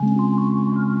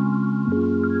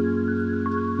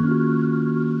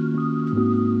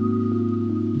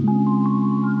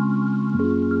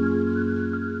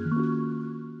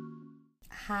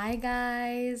Hi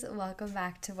guys, welcome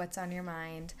back to What's on Your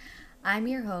Mind. I'm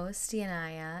your host,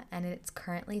 Yanaya, and it's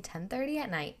currently 10:30 at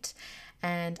night.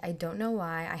 And I don't know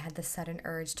why I had the sudden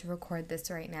urge to record this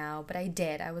right now, but I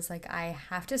did. I was like, I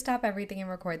have to stop everything and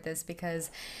record this because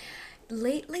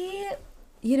lately,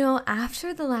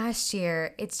 after the last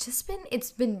year, it's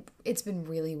been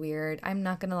really weird. I'm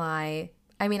not gonna lie.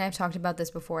 I mean, I've talked about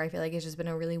this before. I feel like it's just been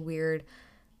a really weird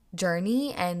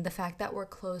journey, and the fact that we're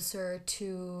closer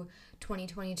to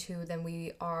 2022 than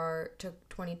we are to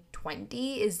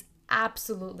 2020 is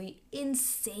absolutely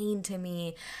insane to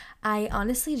me. I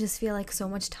honestly just feel like so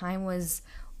much time was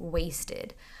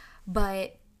wasted.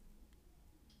 But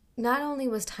not only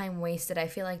was time wasted, I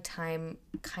feel like time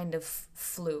kind of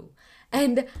flew.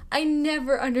 And I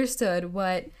never understood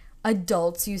what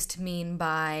adults used to mean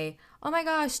by, oh my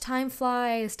gosh, time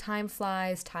flies, time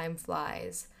flies, time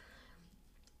flies.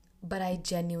 But I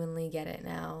genuinely get it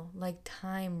now. Like,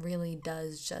 time really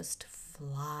does just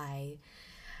fly.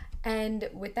 And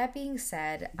with that being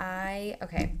said,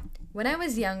 when I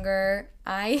was younger,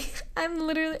 I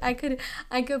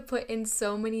could put in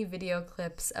so many video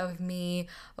clips of me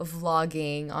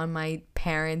vlogging on my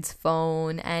parents'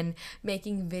 phone and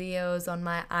making videos on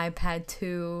my iPad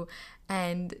 2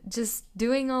 and just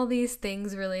doing all these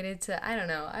things related to, I don't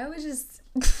know, I was just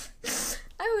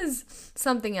I was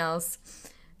something else.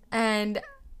 And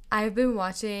I've been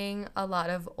watching a lot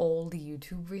of old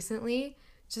YouTube recently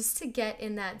just to get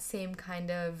in that same kind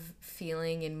of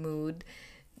feeling and mood.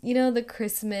 You know, the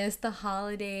Christmas, the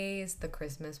holidays,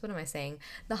 what am I saying?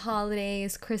 The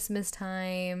holidays, Christmas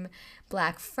time,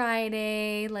 Black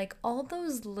Friday, like all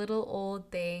those little old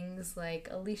things like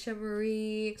Alicia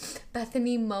Marie,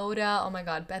 Bethany Moda, oh my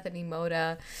God, Bethany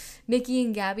Moda, Nikki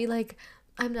and Gabby, like,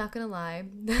 I'm not gonna lie,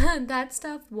 that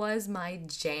stuff was my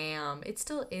jam. It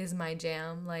still is my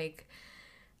jam. Like,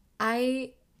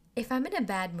 if I'm in a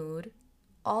bad mood,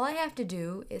 all I have to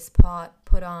do is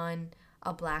put on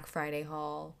a Black Friday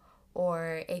haul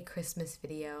or a Christmas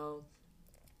video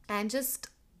and just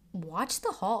watch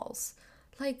the hauls.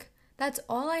 Like, that's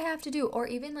all I have to do. Or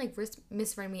even like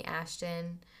Miss Remy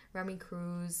Ashton, Remy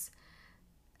Cruz.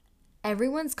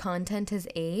 Everyone's content has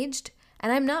aged,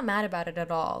 and I'm not mad about it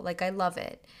at all. Like, I love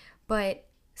it. But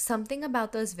something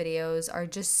about those videos are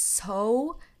just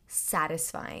so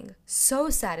satisfying. So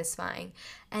satisfying.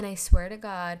 And I swear to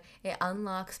God, it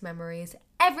unlocks memories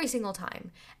every single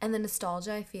time. And the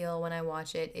nostalgia I feel when I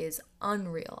watch it is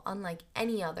unreal, unlike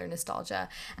any other nostalgia.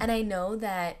 And I know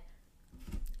that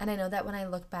when I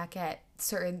look back at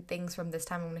certain things from this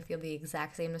time, I'm going to feel the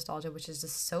exact same nostalgia, which is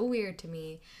just so weird to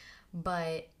me.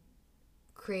 But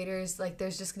creators, like,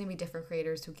 there's just going to be different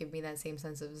creators who give me that same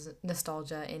sense of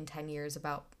nostalgia in 10 years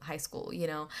about high school,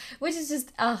 which is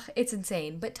just, it's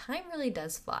insane. But time really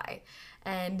does fly.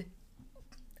 And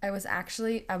I was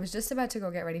just about to go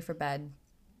get ready for bed,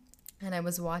 and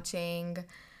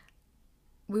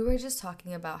we were just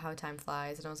talking about how time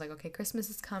flies, and I was like, okay, Christmas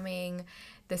is coming.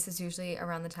 This is usually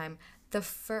around the time.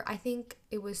 I think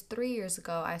it was 3 years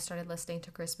ago I started listening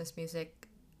to Christmas music,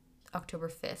 October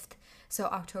 5th. So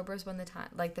October is when the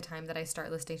time that I start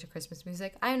listening to Christmas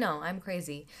music. I know, I'm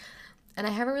crazy. And I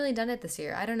haven't really done it this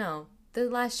year. I don't know. The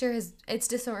last year it's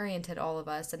disoriented all of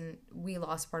us, and we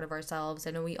lost part of ourselves.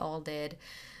 I know we all did.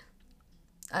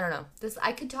 I don't know.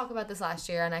 I could talk about this last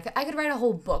year, and I could write a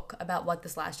whole book about what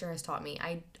this last year has taught me.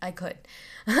 I could.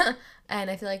 And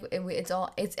I feel like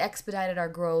it's expedited our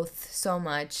growth so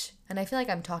much. And I feel like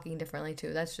I'm talking differently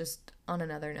too. That's just on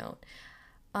another note.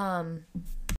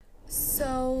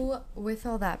 So with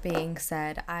all that being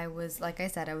said, I was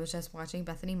just watching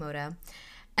Bethany Moda,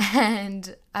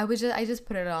 and I just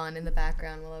put it on in the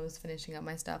background while I was finishing up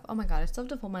my stuff. Oh my God, I still have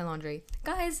to fold my laundry.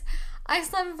 Guys, I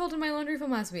still haven't folded my laundry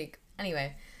from last week.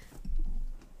 Anyway,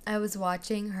 I was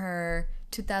watching her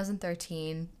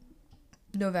 2013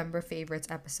 November Favorites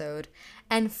episode,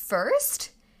 and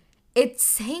first, it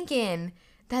sank in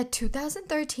that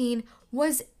 2013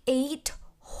 was 8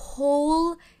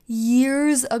 whole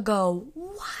years ago.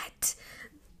 What?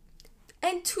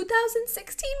 And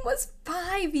 2016 was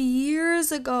 5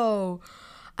 years ago.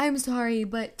 I'm sorry,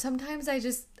 but sometimes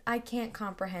I can't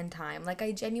comprehend time. Like,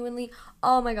 I genuinely,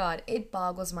 oh my God, it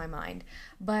boggles my mind.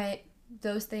 But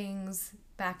those things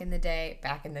back in the day,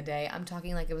 I'm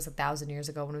talking like it was 1,000 years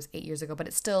ago when it was 8 years ago, but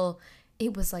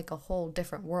it was like a whole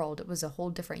different world. It was a whole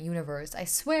different universe. I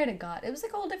swear to God, it was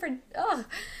like a whole different,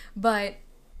 But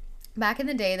back in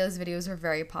the day, those videos were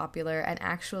very popular, and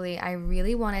actually, I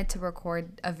really wanted to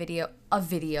record a video.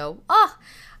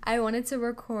 I wanted to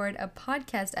record a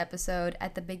podcast episode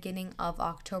at the beginning of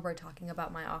October talking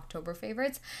about my October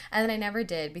favorites, and then I never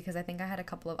did because I think I had a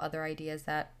couple of other ideas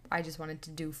that I just wanted to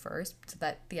do first so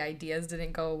that the ideas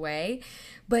didn't go away.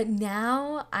 But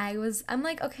now I'm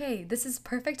like, okay, this is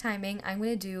perfect timing. I'm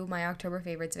going to do my October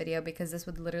favorites video because this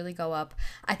would literally go up,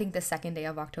 I think, the second day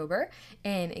of October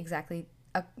in exactly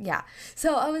yeah.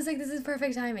 So I was like, this is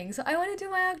perfect timing. So I want to do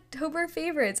my October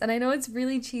favorites. And I know it's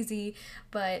really cheesy,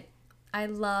 but I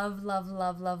love, love,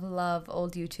 love, love, love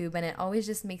old YouTube. And it always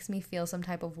just makes me feel some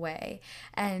type of way.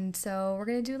 And so we're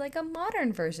going to do like a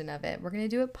modern version of it. We're going to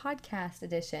do a podcast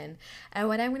edition. And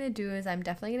what I'm going to do is I'm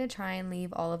definitely going to try and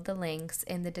leave all of the links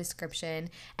in the description.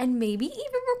 And maybe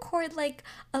even record like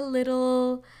a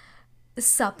little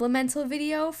supplemental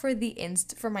video for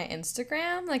for my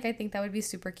Instagram. Like, I think that would be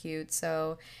super cute.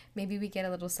 So maybe we get a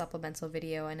little supplemental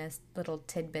video and a little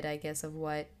tidbit, I guess, of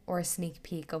what, or a sneak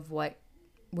peek of what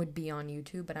would be on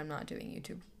YouTube. But I'm not doing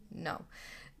YouTube. No,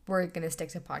 we're gonna stick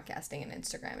to podcasting and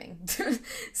Instagramming.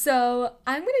 So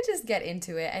I'm gonna just get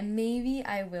into it, and maybe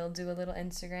I will do a little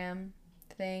Instagram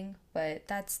thing, but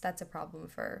that's a problem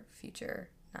for future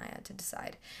Naya to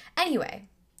decide. Anyway,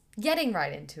 getting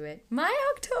right into it. My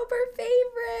October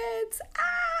favorites.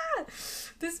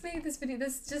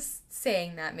 Just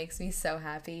saying that makes me so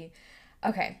happy.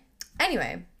 Okay.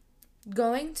 Anyway,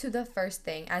 going to the first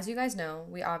thing. As you guys know,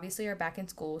 we obviously are back in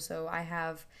school, so I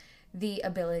have the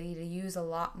ability to use a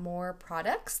lot more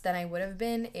products than I would have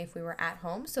been if we were at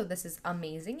home. So this is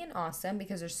amazing and awesome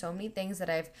because there's so many things that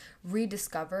I've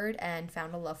rediscovered and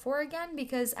found a love for again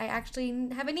because I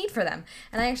actually have a need for them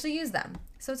and I actually use them.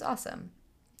 So it's awesome.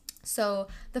 So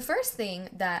the first thing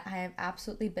that I have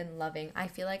absolutely been loving, I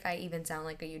feel like I even sound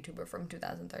like a YouTuber from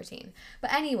 2013.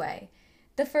 But anyway,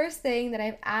 the first thing that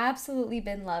I've absolutely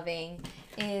been loving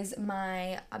is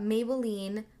my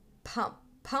Maybelline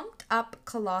Pumped Up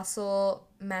Colossal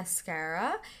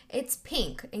Mascara. It's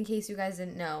pink, in case you guys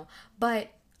didn't know.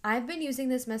 But I've been using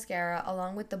this mascara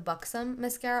along with the Buxom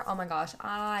mascara. Oh my gosh,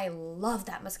 I love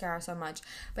that mascara so much.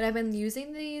 But I've been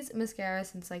using these mascaras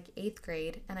since like 8th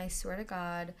grade, and I swear to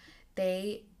God,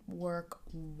 they work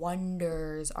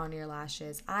wonders on your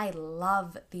lashes. I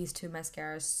love these two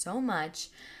mascaras so much.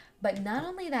 But not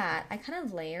only that, I kind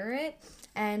of layer it.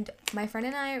 And my friend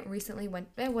and I recently went,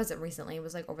 it wasn't recently, it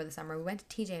was like over the summer. We went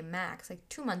to TJ Maxx like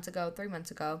 2 months ago, 3 months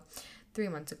ago, 3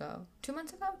 months ago, 2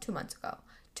 months ago, 2 months ago,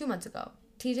 2 months ago.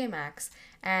 TJ Maxx,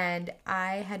 and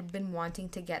I had been wanting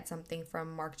to get something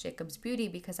from Marc Jacobs Beauty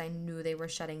because I knew they were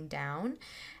shutting down,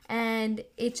 and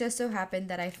it just so happened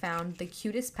that I found the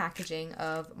cutest packaging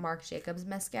of Marc Jacobs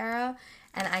mascara,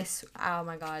 and oh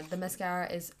my god, the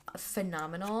mascara is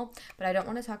phenomenal, but I don't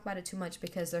want to talk about it too much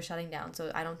because they're shutting down,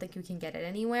 so I don't think you can get it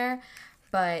anywhere.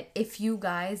 But if you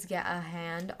guys get a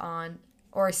hand on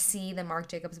or see the Marc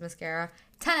Jacobs mascara,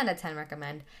 10 out of 10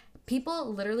 recommend.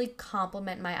 People literally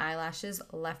compliment my eyelashes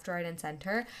left, right, and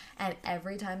center. And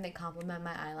every time they compliment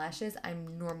my eyelashes,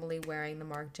 I'm normally wearing the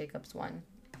Marc Jacobs one.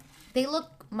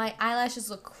 My eyelashes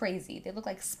look crazy. They look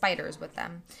like spiders with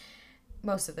them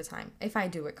most of the time. If I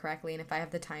do it correctly and if I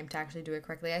have the time to actually do it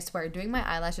correctly. I swear, doing my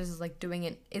eyelashes is like doing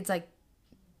it. It's like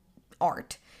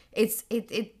art.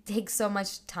 It takes so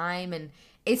much time and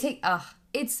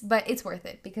but it's worth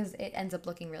it because it ends up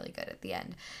looking really good at the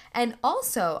end. And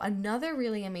also, another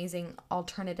really amazing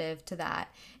alternative to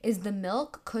that is the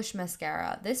Milk Kush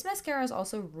Mascara. This mascara is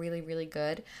also really, really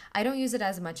good. I don't use it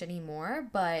as much anymore,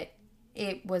 but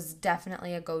it was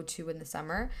definitely a go-to in the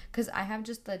summer because I have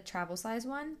just the travel size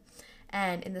one.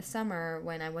 And in the summer,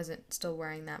 when I wasn't still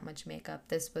wearing that much makeup,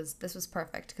 this was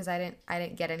perfect because I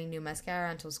didn't get any new mascara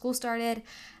until school started,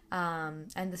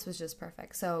 and this was just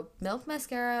perfect. So Milk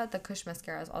Mascara, the Kush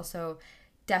Mascara is also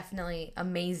definitely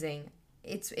amazing.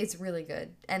 It's really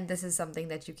good, and this is something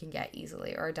that you can get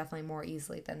easily, or definitely more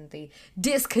easily than the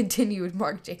discontinued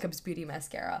Marc Jacobs Beauty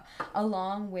Mascara,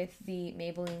 along with the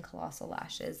Maybelline Colossal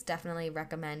Lashes. Definitely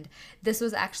recommend. This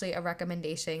was actually a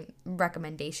recommendation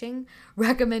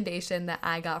that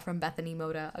I got from Bethany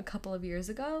Moda a couple of years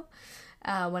ago,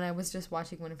 when I was just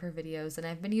watching one of her videos, and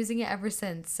I've been using it ever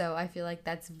since, so I feel like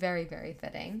that's very, very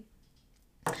fitting.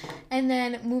 And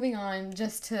then moving on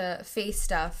just to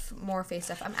more face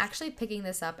stuff. I'm actually picking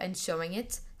this up and showing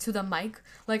it to the mic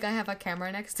like I have a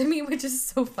camera next to me, which is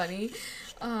so funny.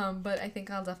 But I think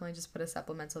I'll definitely just put a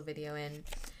supplemental video in.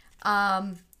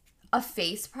 A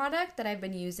face product that I've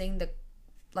been using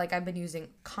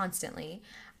constantly.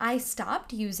 I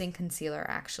stopped using concealer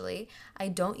actually. I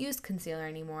don't use concealer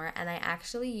anymore, and I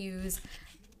actually use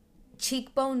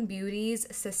Cheekbone Beauty's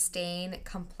Sustain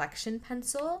Complexion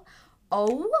Pencil.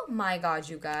 Oh my god,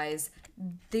 you guys.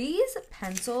 These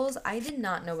pencils, I did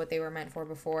not know what they were meant for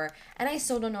before, and I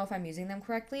still don't know if I'm using them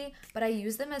correctly, but I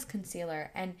use them as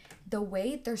concealer, and the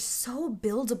way they're so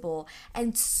buildable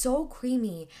and so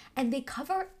creamy, and they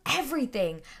cover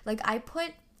everything. Like, I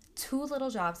put two little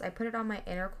drops. I put it on my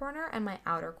inner corner and my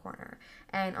outer corner.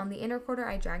 And on the inner corner,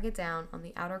 I drag it down. On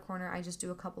the outer corner, I just do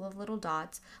a couple of little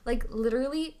dots. Like,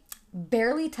 literally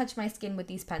barely touch my skin with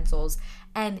these pencils,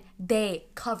 and they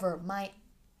cover my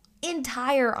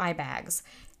entire eye bags.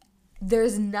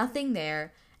 There's nothing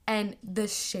there, and the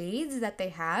shades that they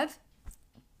have,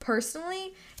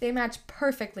 personally, they match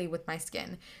perfectly with my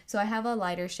skin. So I have a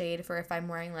lighter shade for if I'm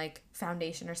wearing like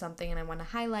foundation or something and I want to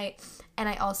highlight, and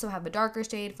I also have a darker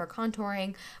shade for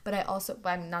contouring, but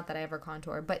I'm not that I ever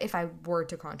contour, but if I were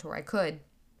to contour, I could.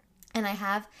 And I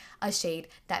have a shade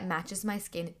that matches my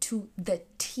skin to the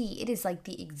T. It is like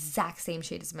the exact same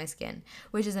shade as my skin,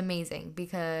 which is amazing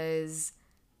because,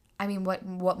 I mean, what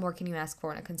more can you ask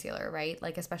for in a concealer, right?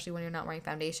 Like, especially when you're not wearing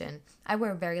foundation. I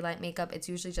wear very light makeup. It's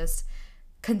usually just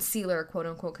concealer, quote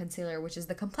unquote concealer, which is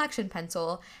the complexion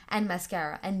pencil and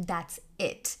mascara, and that's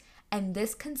it. And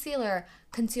this concealer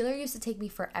used to take me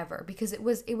forever because it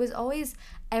was always,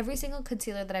 every single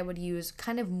concealer that I would use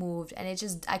kind of moved, and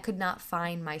I could not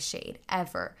find my shade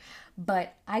ever.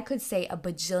 But I could say a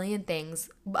bajillion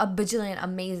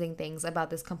amazing things about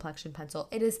this complexion pencil.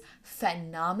 It is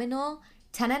phenomenal.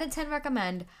 10 out of 10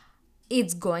 recommend.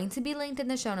 It's going to be linked in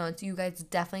the show notes. You guys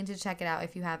definitely need to check it out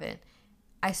if you haven't.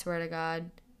 I swear to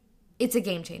God, it's a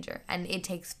game changer, and it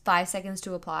takes 5 seconds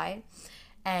to apply,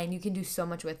 and you can do so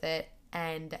much with it,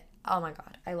 and oh my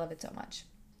God, I love it so much.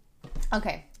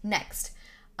 Okay, next.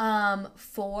 Oh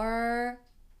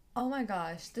my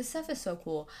gosh, this stuff is so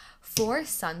cool. For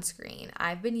sunscreen,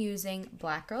 I've been using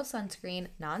Black Girl Sunscreen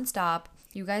nonstop.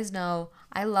 You guys know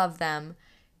I love them.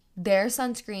 Their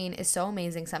sunscreen is so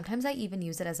amazing. Sometimes I even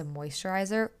use it as a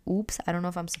moisturizer. Oops, I don't know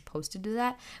if I'm supposed to do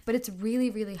that, but it's really,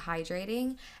 really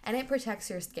hydrating, and it protects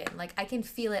your skin. Like, I can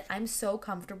feel it. I'm so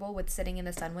comfortable with sitting in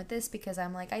the sun with this because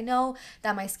I'm like, I know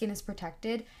that my skin is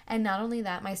protected, and not only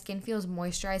that, my skin feels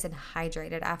moisturized and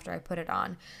hydrated after I put it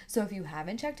on. So if you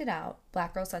haven't checked it out,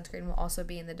 Black Girl Sunscreen will also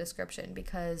be in the description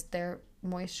because they're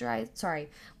look,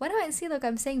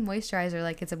 I'm saying moisturizer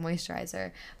like it's a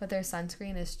moisturizer, but their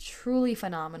sunscreen is truly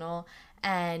phenomenal,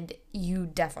 and you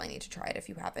definitely need to try it if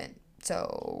you haven't.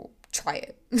 So try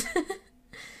it.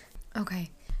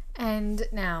 Okay. And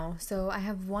now, so I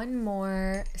have one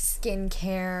more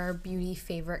skincare beauty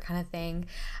favorite kind of thing.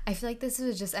 I feel like this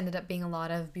has just ended up being a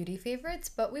lot of beauty favorites,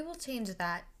 but we will change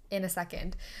that in a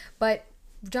second. But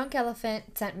Drunk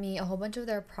Elephant sent me a whole bunch of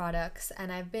their products,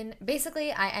 and I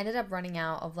ended up running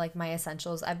out of like my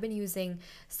essentials. I've been using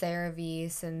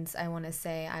CeraVe since I want to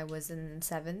say I was in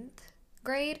 7th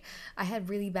grade. I had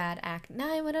really bad acne.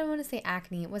 No, I don't want to say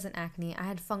acne. It wasn't acne. I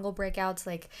had fungal breakouts,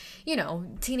 like,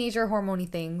 teenager hormone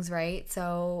things, right?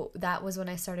 So that was when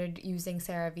I started using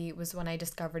CeraVe. It was when I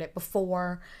discovered it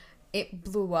before it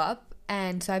blew up.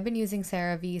 And so I've been using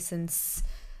CeraVe since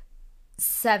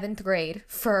 7th grade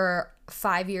for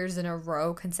 5 years in a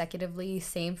row consecutively.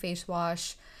 Same face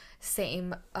wash,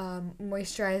 same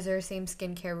moisturizer, same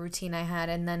skincare routine I had.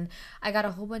 And then I got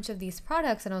a whole bunch of these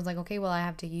products, and I was like, okay, well, I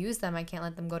have to use them. I can't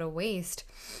let them go to waste.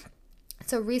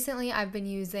 So recently I've been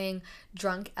using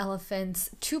Drunk Elephant's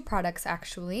 2 products,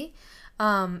 actually.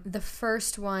 The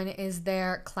first one is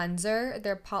their cleanser.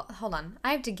 Hold on,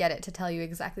 I have to get it to tell you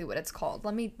exactly what it's called.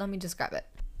 Let me just grab it.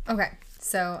 Okay,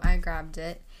 so I grabbed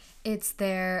it. It's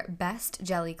their Best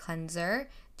Jelly Cleanser,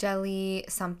 jelly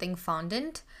something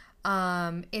fondant.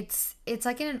 It's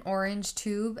like in an orange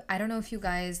tube. I don't know if you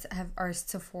guys are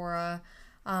Sephora,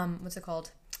 what's it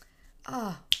called?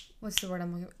 What's the word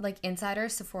I'm looking for? Like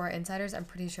insiders, Sephora insiders. I'm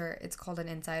pretty sure it's called an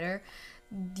insider.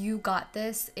 You got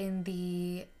this in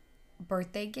the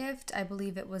birthday gift. I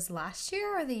believe it was last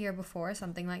year or the year before,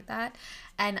 something like that.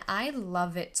 And I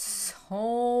love it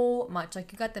so much.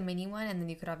 Like, you got the mini one, and then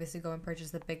you could obviously go and purchase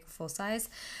the big full size.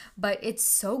 But it's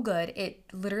so good. It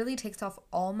literally takes off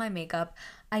all my makeup.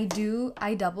 I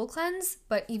double cleanse,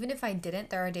 but even if I didn't,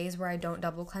 there are days where I don't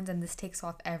double cleanse, and this takes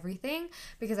off everything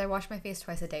because I wash my face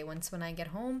twice a day, once when I get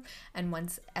home and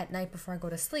once at night before I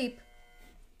go to sleep.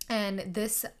 And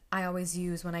this I always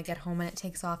use when I get home, and it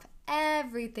takes off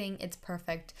everything. It's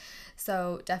perfect.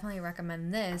 So definitely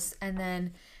recommend this. And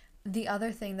then the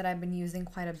other thing that I've been using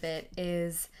quite a bit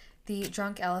is the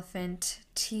Drunk Elephant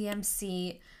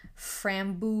TLC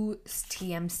Framboos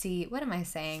TLC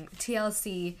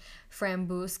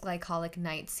Glycolic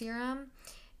Night Serum.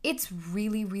 It's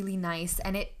really, really nice,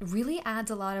 and it really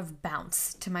adds a lot of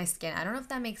bounce to my skin. I don't know if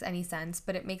that makes any sense,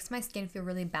 but it makes my skin feel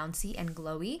really bouncy and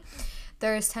glowy.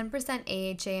 There's 10%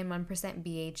 AHA and 1%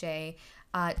 BHA.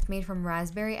 It's made from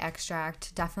raspberry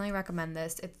extract. Definitely recommend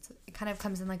this. It kind of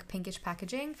comes in like pinkish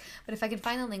packaging, but if I can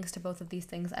find the links to both of these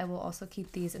things, I will also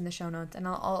keep these in the show notes, and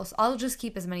I'll just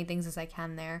keep as many things as I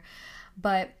can there.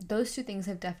 But those two things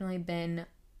have definitely been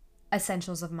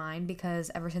essentials of mine, because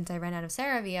ever since I ran out of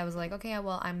CeraVe, I was like, okay,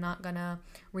 well, I'm not gonna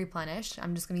replenish.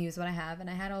 I'm just gonna use what I have. And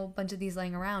I had a bunch of these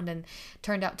laying around and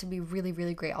turned out to be really,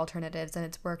 really great alternatives, and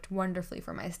it's worked wonderfully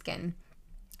for my skin.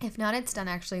 If not, it's done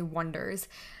actually wonders.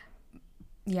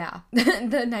 Yeah,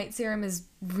 the night serum is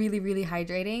really, really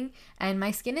hydrating, and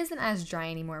my skin isn't as dry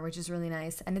anymore, which is really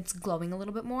nice, and it's glowing a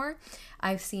little bit more.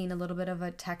 I've seen a little bit of a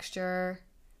texture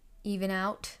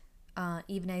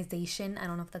evenization. I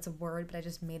don't know if that's a word, but I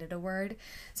just made it a word.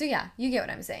 So yeah, you get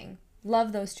what I'm saying.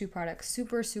 Love those two products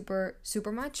super, super,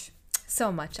 super much.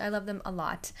 So much. I love them a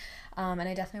lot, and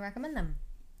I definitely recommend them.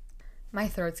 My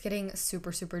throat's getting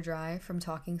super, super dry from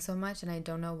talking so much, and I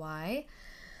don't know why.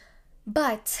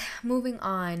 But moving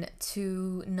on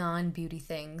to non-beauty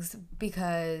things,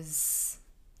 because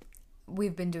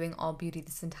we've been doing all beauty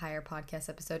this entire podcast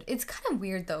episode. It's kind of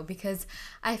weird though, because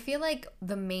I feel like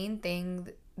the main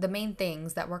things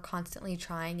that we're constantly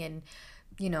trying and,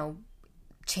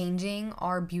 changing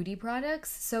are beauty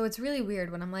products. So it's really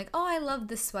weird when I'm like, oh, I love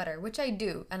this sweater, which I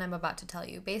do, and I'm about to tell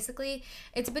you. Basically,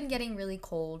 it's been getting really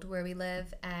cold where we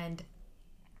live, and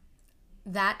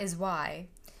that is why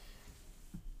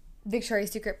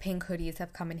Victoria's Secret pink hoodies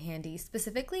have come in handy.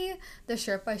 Specifically, the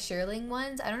Sherpa Shearling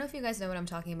ones. I don't know if you guys know what I'm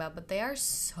talking about, but they are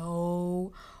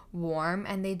so warm,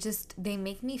 and they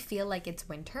make me feel like it's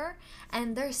winter,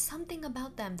 and there's something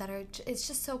about them it's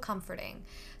just so comforting.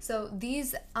 So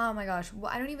these, oh my gosh, well,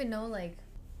 I don't even know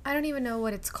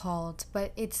what it's called,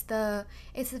 but it's the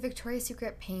Victoria's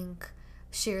Secret pink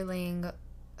shearling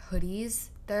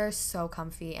hoodies. They're so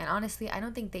comfy, and honestly, I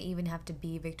don't think they even have to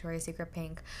be Victoria's Secret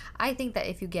pink. I think that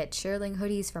if you get shearling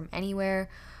hoodies from anywhere,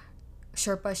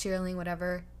 Sherpa, shearling,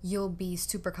 whatever, you'll be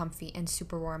super comfy and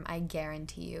super warm, I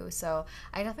guarantee you. So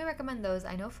I definitely recommend those.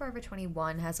 I know Forever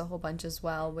 21 has a whole bunch as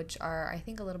well, which are, I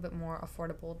think, a little bit more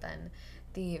affordable than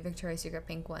the Victoria's Secret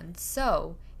pink ones.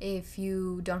 So if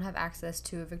you don't have access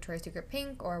to a Victoria's Secret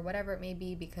pink or whatever it may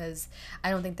be, because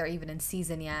I don't think they're even in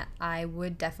season yet, I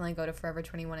would definitely go to Forever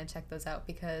 21 and check those out,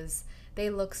 because they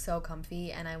look so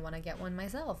comfy and I want to get one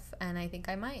myself, and I think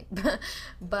I might.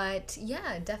 But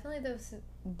yeah, definitely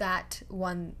that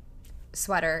one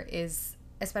sweater is,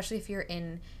 especially if you're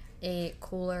in a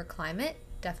cooler climate,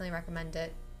 definitely recommend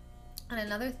it. And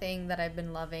another thing that I've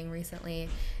been loving recently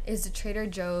is the Trader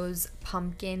Joe's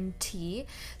pumpkin tea.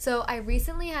 So I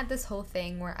recently had this whole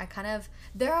thing where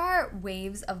there are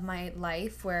waves of my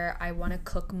life where I want to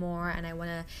cook more and I want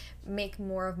to make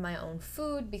more of my own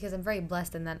food, because I'm very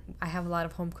blessed in that I have a lot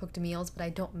of home cooked meals, but I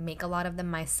don't make a lot of them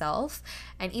myself.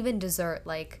 And even dessert,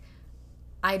 like,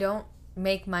 I don't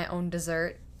make my own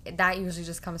dessert. That usually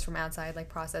just comes from outside, like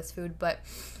processed food, but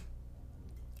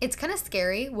it's kind of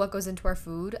scary what goes into our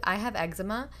food. I have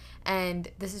eczema, and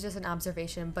this is just an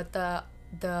observation, but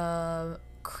the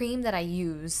cream that I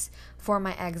use for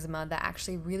my eczema that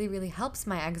actually really, really helps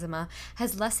my eczema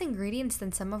has less ingredients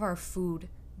than some of our food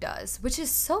does, which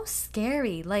is so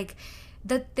scary. Like,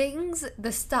 the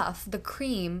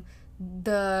cream,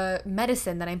 the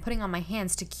medicine that I'm putting on my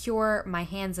hands to cure my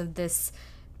hands of this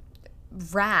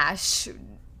rash,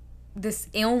 this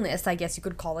illness, I guess you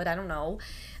could call it, I don't know,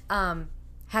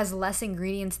 has less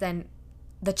ingredients than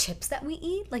the chips that we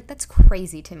eat. Like, that's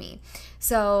crazy to me.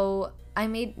 So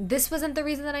this wasn't the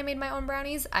reason that I made my own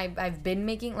brownies. I've been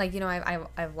making, like,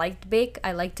 I like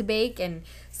to bake, and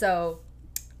so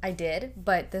I did,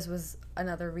 but this was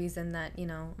another reason that,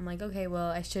 I'm like, okay,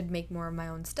 well, I should make more of my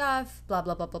own stuff, blah,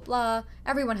 blah, blah, blah, blah.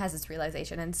 Everyone has this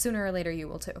realization, and sooner or later you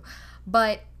will too.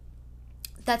 But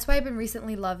that's why I've been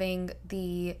recently loving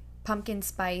the pumpkin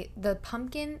spice,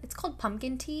 it's called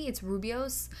pumpkin tea. It's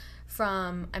Rubio's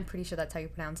from, I'm pretty sure that's how you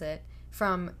pronounce it,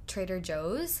 from Trader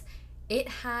Joe's.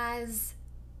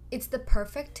 It's the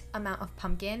perfect amount of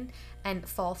pumpkin and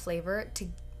fall flavor to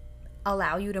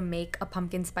allow you to make a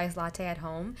pumpkin spice latte at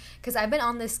home, because I've been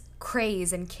on this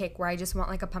craze and kick where I just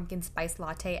want like a pumpkin spice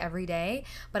latte every day,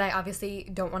 but I obviously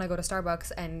don't want to go to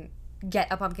Starbucks and get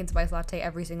a pumpkin spice latte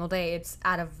every single day. It's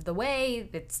out of the way.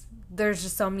 There's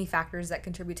just so many factors that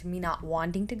contribute to me not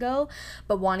wanting to go,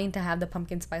 but wanting to have the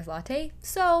pumpkin spice latte.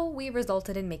 So we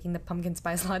resulted in making the pumpkin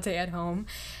spice latte at home,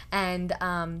 and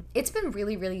it's been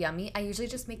really, really yummy. I usually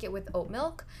just make it with oat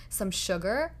milk, some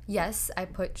sugar. Yes, I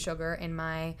put sugar in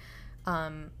my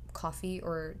coffee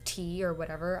or tea or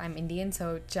whatever. I'm Indian,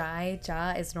 so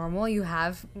cha is normal. You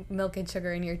have milk and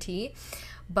sugar in your tea.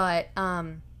 But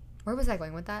where was I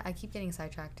going with that? I keep getting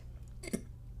sidetracked.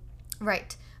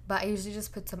 Right. But I usually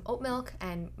just put some oat milk,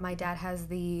 and my dad has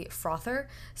the frother,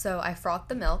 so I froth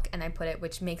the milk and I put it,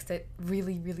 which makes it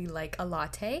really, really like a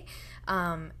latte.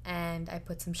 And I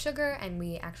put some sugar, and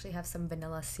we actually have some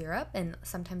vanilla syrup, and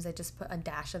sometimes I just put a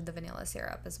dash of the vanilla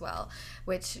syrup as well,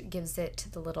 which gives it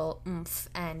the little oomph.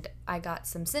 And I got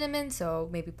some cinnamon, so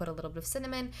maybe put a little bit of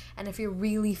cinnamon, and if you're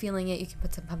really feeling it, you can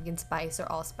put some pumpkin spice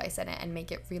or allspice in it and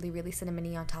make it really, really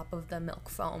cinnamony on top of the milk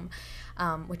foam,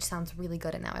 which sounds really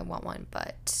good, and now I want one,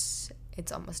 but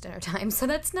it's almost dinner time, so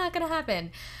that's not gonna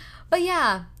happen. But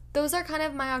yeah, those are kind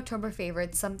of my October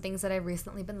favorites, some things that I've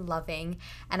recently been loving,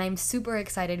 and I'm super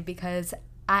excited because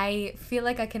I feel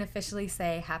like I can officially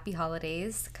say happy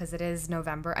holidays because it is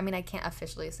November. I mean, I can't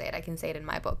officially say it. I can say it in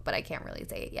my book, but I can't really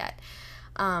say it yet.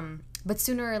 But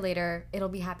sooner or later, it'll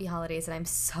be happy holidays, and I'm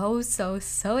so, so,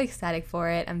 so excited for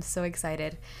it. I'm so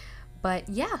excited. But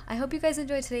yeah, I hope you guys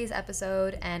enjoyed today's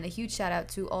episode, and a huge shout out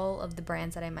to all of the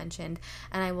brands that I mentioned,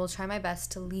 and I will try my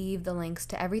best to leave the links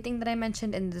to everything that I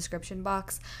mentioned in the description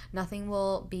box. Nothing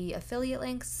will be affiliate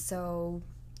links, so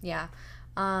yeah,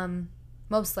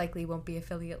 most likely won't be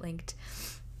affiliate linked.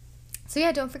 So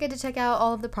yeah, don't forget to check out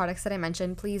all of the products that I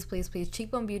mentioned. Please, please, please.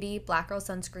 Cheekbone Beauty, Black Girl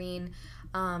Sunscreen,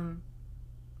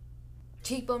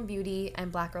 Cheekbone Beauty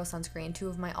and Black Girl Sunscreen, two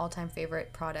of my all-time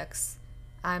favorite products.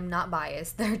 I'm not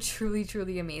biased. They're truly,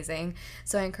 truly amazing.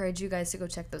 So I encourage you guys to go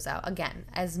check those out. Again,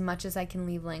 as much as I can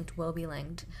leave linked will be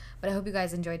linked. But I hope you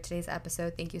guys enjoyed today's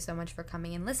episode. Thank you so much for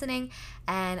coming and listening.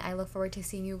 And I look forward to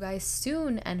seeing you guys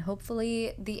soon. And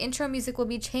hopefully the intro music will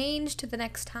be changed to the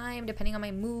next time, depending on my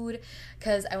mood,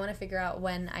 because I want to figure out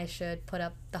when I should put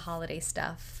up the holiday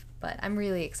stuff. But I'm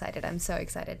really excited. I'm so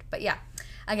excited. But yeah,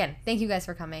 again, thank you guys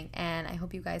for coming, and I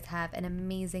hope you guys have an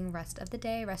amazing rest of the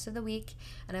day, rest of the week,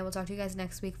 and I will talk to you guys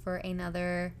next week for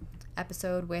another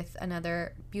episode with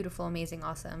another beautiful, amazing,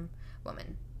 awesome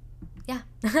woman. Yeah.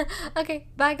 Okay,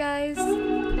 bye guys.